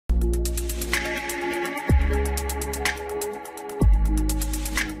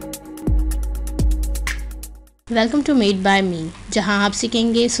Welcome to made by मी, जहां आप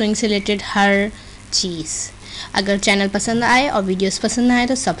सीखेंगे स्विंग से रिलेटेड हर चीज़। अगर चैनल पसंद आए और वीडियोस पसंद आए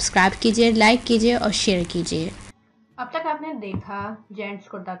तो सब्सक्राइब कीजिए, लाइक कीजिए और शेयर कीजिए। अब तक आपने देखा जेंट्स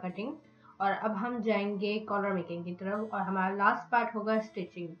कुर्ता कटिंग और अब हम जाएंगे कॉलर मेकिंग की तरफ और हमारा लास्ट पार्ट होगा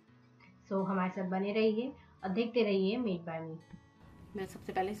स्टिचिंग। सो हमारे साथ बने रहिए और देखते रहिए मेड बाय मी। मैं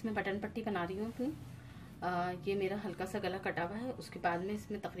सबसे पहले इसमें बटन पट्टी बना रही हूँ अपनी। ये मेरा हल्का सा गला कटा हुआ है। उसके बाद में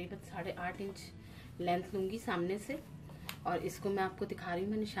इसमें तकरीबन 8.5 इंच लेंथ लूँगी सामने से, और इसको मैं आपको दिखा रही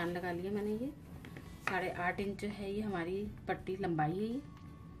हूँ। मैं निशान लगा लिया मैंने। ये 8.5 इंच जो है ये हमारी पट्टी लंबाई है ये,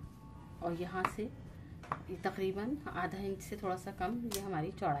 और यहाँ से ये तकरीबन आधा इंच से थोड़ा सा कम ये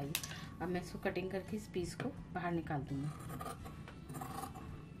हमारी चौड़ाई है। अब मैं इसको कटिंग करके इस पीस को बाहर निकाल दूँगी।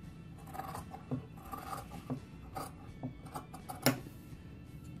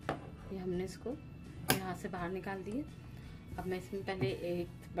 ये हमने इसको यहाँ से बाहर निकाल दिए। अब मैं इसमें पहले एक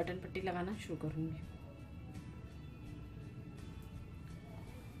बटन पट्टी लगाना शुरू करूँगी।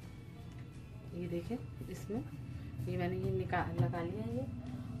 ये देखें, इसमें ये मैंने ये लगा लिया है ये,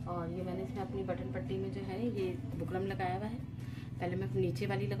 और ये मैंने इसमें अपनी बटन पट्टी में जो है ये बुकरम लगाया हुआ है। पहले मैं नीचे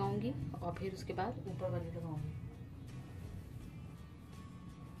वाली लगाऊंगी और फिर उसके बाद ऊपर वाली लगाऊंगी।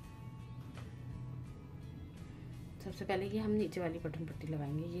 सबसे पहले ये हम नीचे वाली बटन पट्टी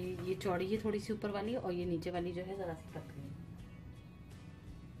लगाएंगे। ये चौड़ी है थोड़ी सी ऊपर वाली, और ये नीचे वाली जो है ज़रा सी पतली है।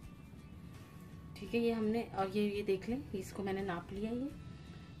 ठीक है, ये हमने, और ये देख लें, इसको मैंने नाप लिया।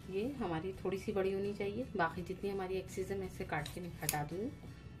 ये हमारी थोड़ी सी बड़ी होनी चाहिए। बाकी जितनी हमारी एक्सेस है मैं इसे काट के हटा दूँगी।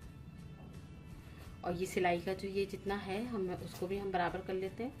 और ये सिलाई का जो ये जितना है हम उसको भी हम बराबर कर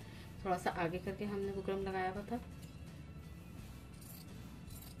लेते हैं। थोड़ा सा आगे करके हमने बुकरम लगाया हुआ था।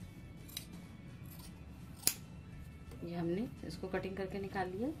 ये हमने इसको कटिंग करके निकाल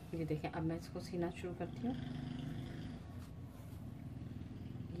लिया। ये देखें, अब मैं इसको सीना शुरू करती हूँ।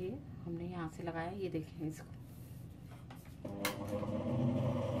 ये हमने यहाँ से लगाया, ये देखें इसको।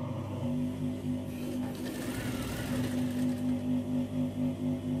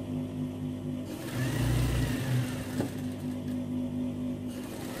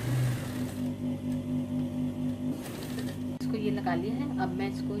 इसको ये लगा लिया है। अब मैं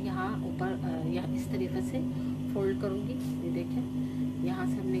इसको यहाँ ऊपर या इस तरीके से फोल्ड करूँगी। ये देखें, यहाँ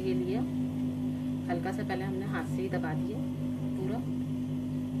से हमने ये लिया, हल्का सा पहले हमने हाथ से ही दबा दिया पूरा।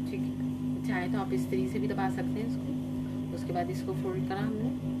 ठीक है, चाहे तो आप इस तरीके से भी दबा सकते हैं इसको। उसके बाद इसको फोल्ड करा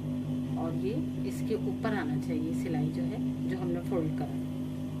हमने, और ये इसके ऊपर आना चाहिए सिलाई जो है, जो हमने फोल्ड करा।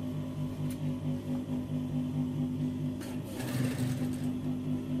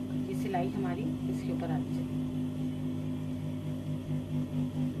 ये सिलाई हमारी इसके ऊपर आनी चाहिए।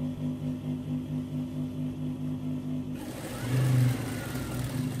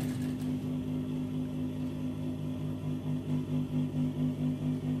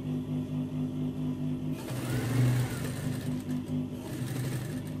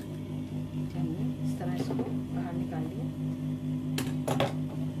 इस तरह इसको बाहर निकाल लिया।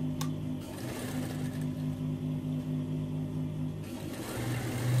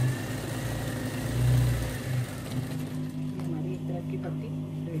 हमारी एक तरफ की पट्टी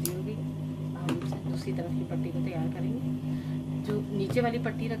रेडी हो गई। हम दूसरी तरफ की पट्टी को तैयार करेंगे। जो नीचे वाली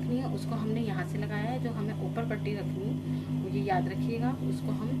पट्टी रखनी है उसको हमने यहाँ से लगाया है। जो हमें ऊपर पट्टी रखनी है वो ये याद रखिएगा,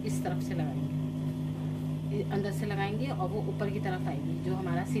 उसको हम इस तरफ से लगाएंगे, अंदर से लगाएंगे, और वो ऊपर की तरफ आएगी, जो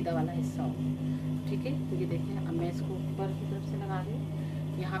हमारा सीधा वाला हिस्सा हो। ठीक है, तो ये देखें, अब मैं इसको ऊपर की तरफ से लगा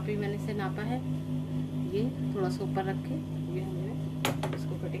रही। यहाँ पे मैंने इसे नापा है, ये थोड़ा सा ऊपर रख के ये हमने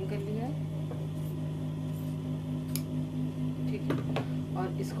इसको कटिंग कर लिया है। ठीक है,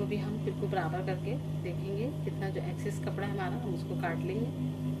 और इसको भी हम बिल्कुल बराबर करके देखेंगे। कितना जो एक्सेस कपड़ा है हमारा, हम उसको काट लेंगे।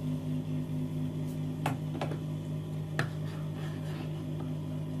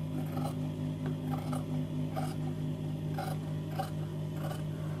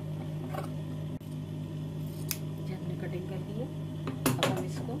 कटिंग कर ली है। अब हम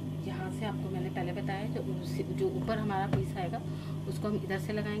इसको यहाँ से, आपको मैंने पहले बताया, जो ऊपर हमारा पीस आएगा उसको हम इधर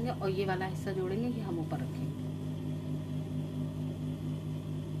से लगाएंगे, और ये वाला हिस्सा जोड़ेंगे, ये हम ऊपर रखेंगे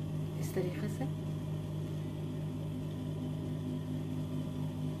इस तरीके से।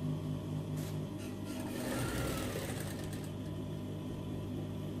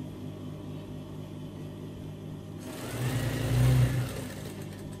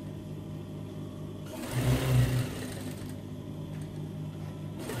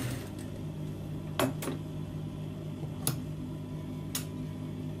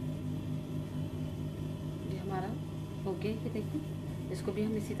 हो गया, ये देखिए, इसको भी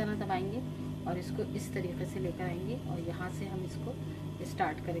हम इसी तरह दबाएंगे और इसको इस तरीके से लेकर आएंगे, और यहाँ से हम इसको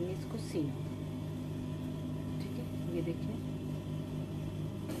स्टार्ट करेंगे, इसको सीना। ठीक है, ये देखिए,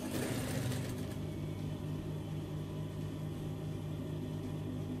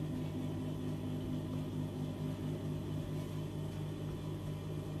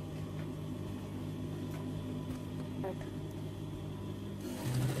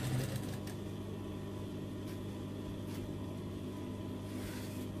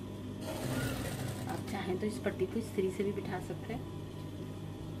 आप चाहें तो इस पट्टी को इस तरीके से भी बिठा सकते हैं।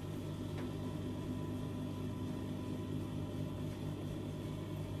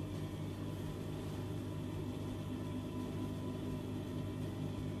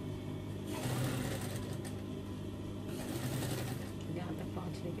 यहाँ तक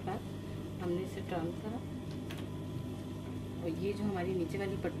पहुँचने के बाद हमने इसे टर्न करा और ये जो हमारी नीचे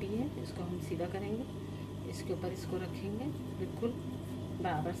वाली पट्टी है इसको हम सीधा करेंगे, इसके ऊपर इसको रखेंगे बिल्कुल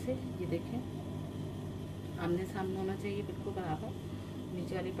बराबर से। ये देखें आमने सामने होना चाहिए बिल्कुल बराबर।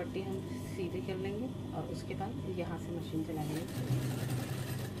 नीचे वाली पट्टी हम सीधे कर लेंगे और उसके बाद यहाँ से मशीन चलाएंगे।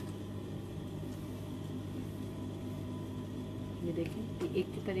 ये देखें ये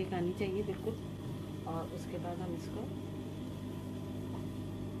एक के ऊपर एक आनी चाहिए बिल्कुल। और उसके बाद हम इसको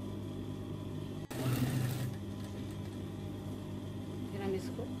फिर हम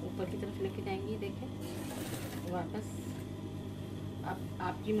इसको ऊपर की तरफ लेके जाएंगे। देखें वापस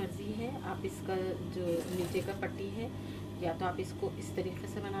आपकी मर्ज़ी है, आप इसका जो नीचे का पट्टी है या तो आप इसको इस तरीके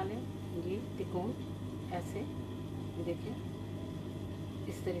से बना लें, ये त्रिकोण ऐसे देखें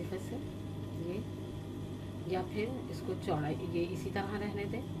इस तरीके से ये, या फिर इसको चौड़ाई ये इसी तरह रहने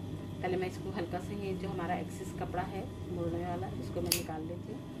दें। पहले मैं इसको हल्का सा ये जो हमारा एक्सेस कपड़ा है मोड़ने वाला इसको मैं निकाल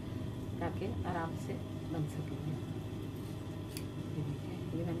लेती हूँ ताकि आराम से बन सके। ये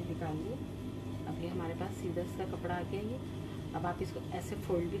देखिए ये मैंने निकाल लिया। अब ये हमारे पास सीधा सा कपड़ा आ गया ये। अब आप इसको ऐसे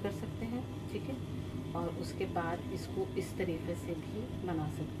फोल्ड भी कर सकते हैं, ठीक है, और उसके बाद इसको इस तरीके से भी बना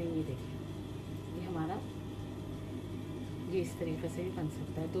सकते हैं। ये देखिए ये हमारा ये इस तरीके से भी बन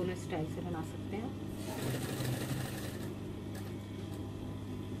सकता है, दोनों स्टाइल से बना सकते हैं।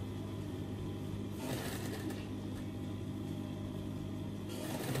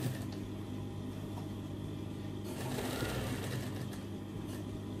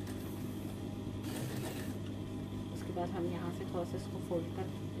 उसके बाद हम यहाँ से थोड़ा सा इसको फोल्ड कर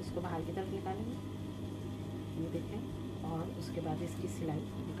इसको बाहर की तरफ निकालेंगे, ये देखें, और उसके बाद इसकी सिलाई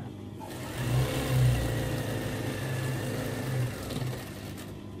निकाल देंगे।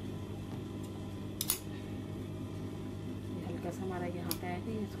 हल्का सा हमारा यहाँ पे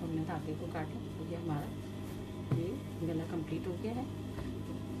आएगा, इसको हमने धागे को काटा तो ये हमारा ये गला कंप्लीट हो गया है।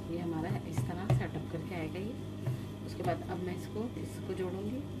 ये हमारा इस तरह सेटअप करके आएगा ये। उसके बाद अब मैं इसको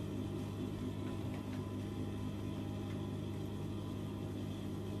जोड़ूंगी।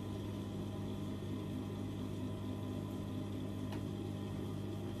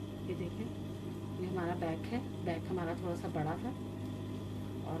 ये देखें ये हमारा बैक है, बैक हमारा थोड़ा सा बड़ा था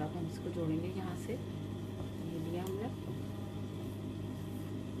और अब हम इसको जोड़ेंगे यहाँ से। ये लिया हमने,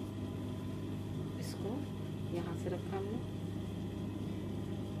 इसको यहाँ से रखा हमने,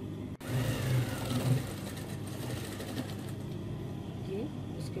 ये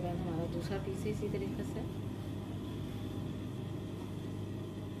उसके बाद हमारा दूसरा पीस है इसी तरीके से।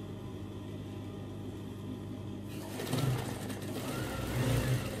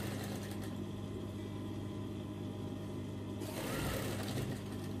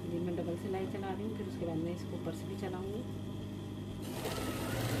 मैं डबल सिलाई चला रही हूँ, फिर उसके बाद मैं इसको ऊपर से भी चलाऊंगी।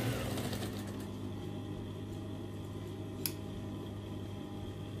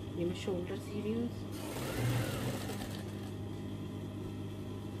 ये मैं शोल्डर सी रही हूँ।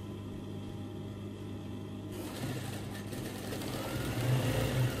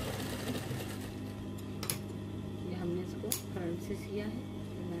 ये हमने इसको फ्रंट से सिया है,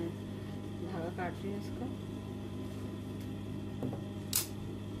 तो मैं धागा काट रही हूँ इसका।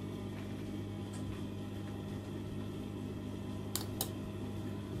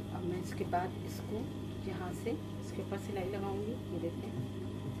 मैं इसके बाद इसको यहाँ से इसके ऊपर सिलाई लगाऊंगी। ये देखें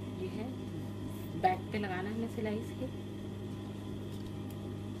ये है बैक पे लगाना है हमें सिलाई इसकी।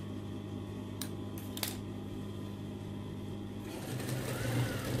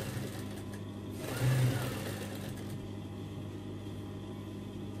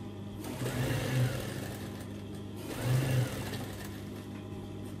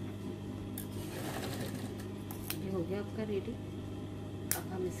 ये हो गया आपका रेडी।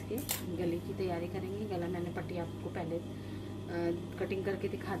 अब हम इसके गले की तैयारी करेंगे। गला मैंने पट्टी आपको पहले कटिंग करके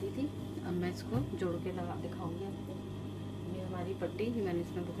दिखा दी थी, अब मैं इसको जोड़ के लगा दिखाऊंगी आपको। ये हमारी पट्टी ही मैंने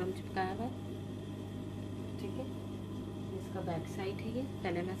इसमें बुकरम चिपकाया हुआ है, ठीक है। इसका बैक साइड है ये।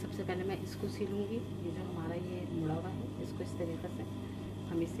 सबसे पहले मैं इसको सिलूँगी। ये जो हमारा ये मुड़ा हुआ है इसको इस तरीके से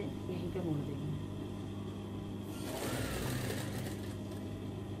हम इसे यहीं पे मोड़ देंगे।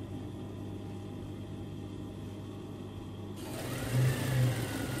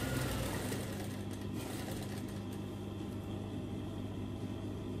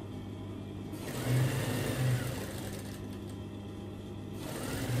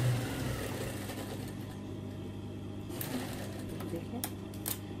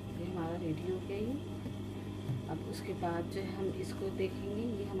 बाद जो है हम इसको देखेंगे,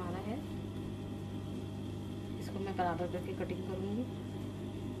 ये हमारा है, इसको मैं बराबर करके कटिंग करूँगी।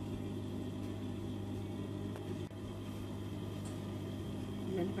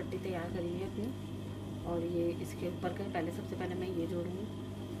 मैंने पट्टी तैयार करी है अपनी, और ये इसके ऊपर का पहले सबसे पहले मैं ये जोड़ूँगी।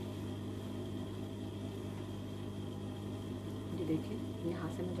 ये देखिए यहाँ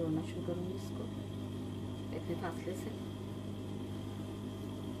से मैं जोड़ना शुरू करूँगी इसको इतने फासले से।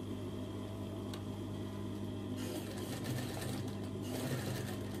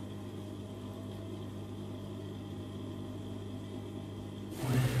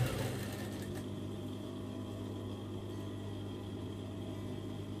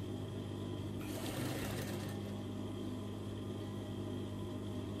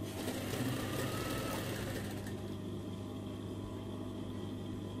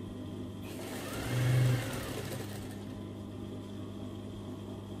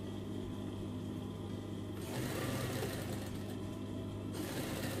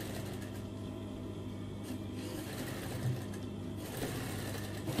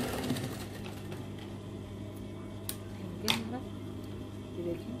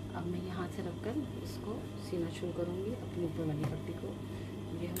 देखिए अब मैं यहाँ से रखकर इसको सीना शुरू करूँगी अपनी ऊपर वाली पट्टी को।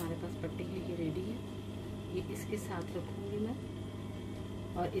 ये हमारे पास पट्टी है, ये रेडी है। ये इसके साथ रखूँगी मैं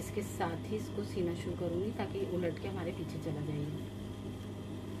और इसके साथ ही इसको सीना शुरू करूँगी ताकि उलट के हमारे पीछे चला जाएगा।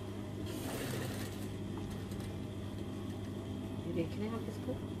 ये देख रहे हैं आप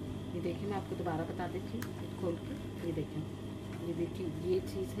इसको, ये देखिए मैं आपको दोबारा बता देती हूँ खोल के। ये देखिए ये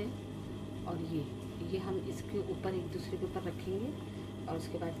चीज़ है और ये हम इसके ऊपर एक दूसरे के ऊपर रखेंगे और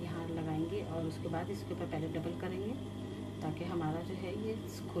उसके बाद यहाँ लगाएंगे और उसके बाद इसके ऊपर पहले डबल करेंगे ताकि हमारा जो है ये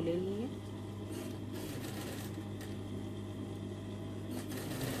खुले नहीं है।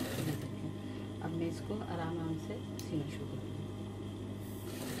 अब मैं इसको आराम से सीना शुरू करूँगी।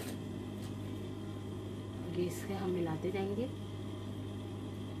 ये इसके हम मिलाते जाएंगे।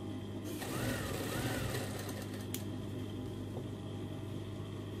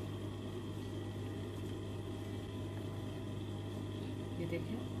 ये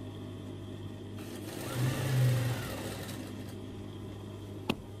देखिए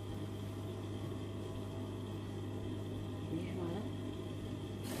ये हमारा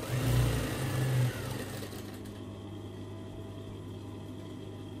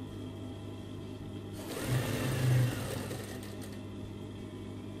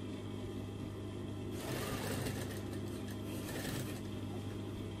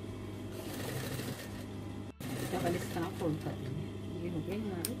डबल इस तरह फोल्ड कर देंगे। ये हो गए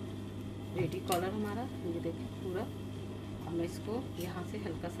हमारे रेडी कॉलर हमारा। ये देखिए पूरा। अब मैं इसको यहाँ से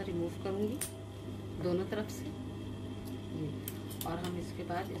हल्का सा रिमूव करूँगी दोनों तरफ से ये, और हम इसके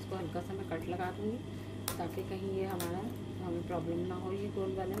बाद इसको हल्का सा मैं कट लगा दूँगी ताकि कहीं ये हमारा हमें प्रॉब्लम ना हो। ये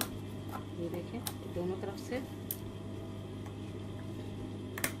गोल वाले में ये देखें दोनों तरफ से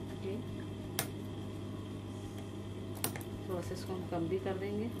ये थोड़ा सा इसको हम कम भी कर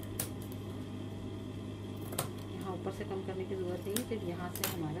देंगे। ऊपर से कम करने की ज़रूरत नहीं है, सिर्फ यहाँ से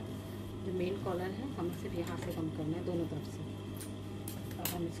हमारा जो मेन कॉलर है हमें सिर्फ यहाँ से कम करना है दोनों तरफ से। अब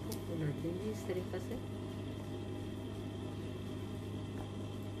हम इसको उलट देंगे इस तरीक़े से।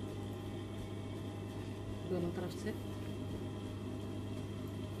 दोनों तरफ से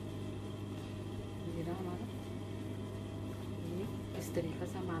ये रहा हमारा, ये इस तरीक़े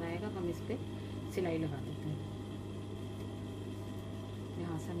से हमारा आएगा। हम इस पर सिलाई लगा देते हैं।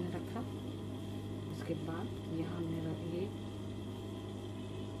 यहाँ से हमने रखा, उसके बाद यहाँ हमने ये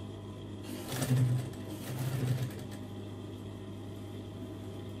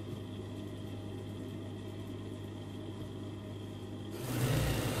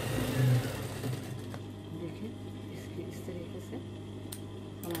देखिए इसकी इस तरीके से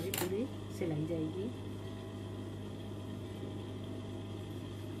हमारी पूरी सिलाई जाएगी।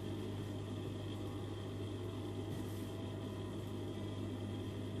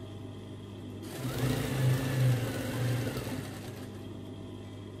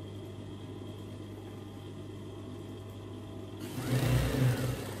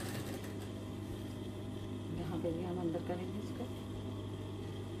 भी हम अंदर करेंगे इसको,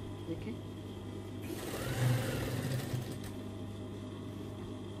 देखिए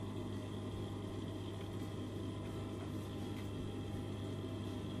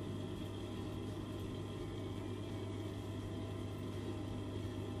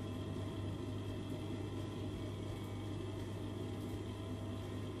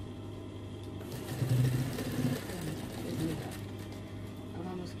अब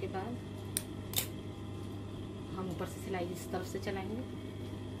हम उसके बाद हम ऊपर से सिलाई इस तरफ से चलाएंगे।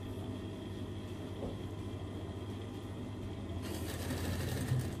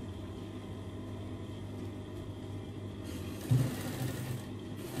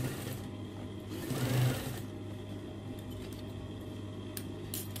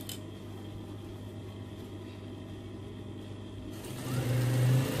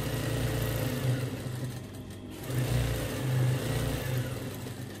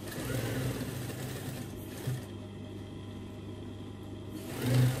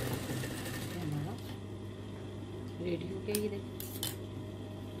 ओके, ये देखिए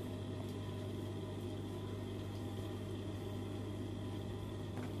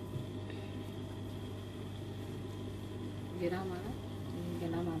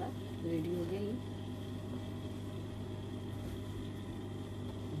गला हमारा रेडी हो गया।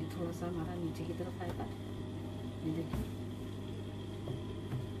 ये थोड़ा सा हमारा नीचे की तरफ आएगा, ये देखिए।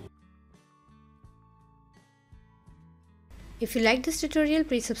 If you like this tutorial,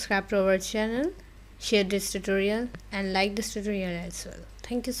 please subscribe to our channel, share this tutorial and like this tutorial as well.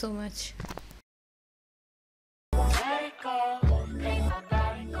 Thank you so much.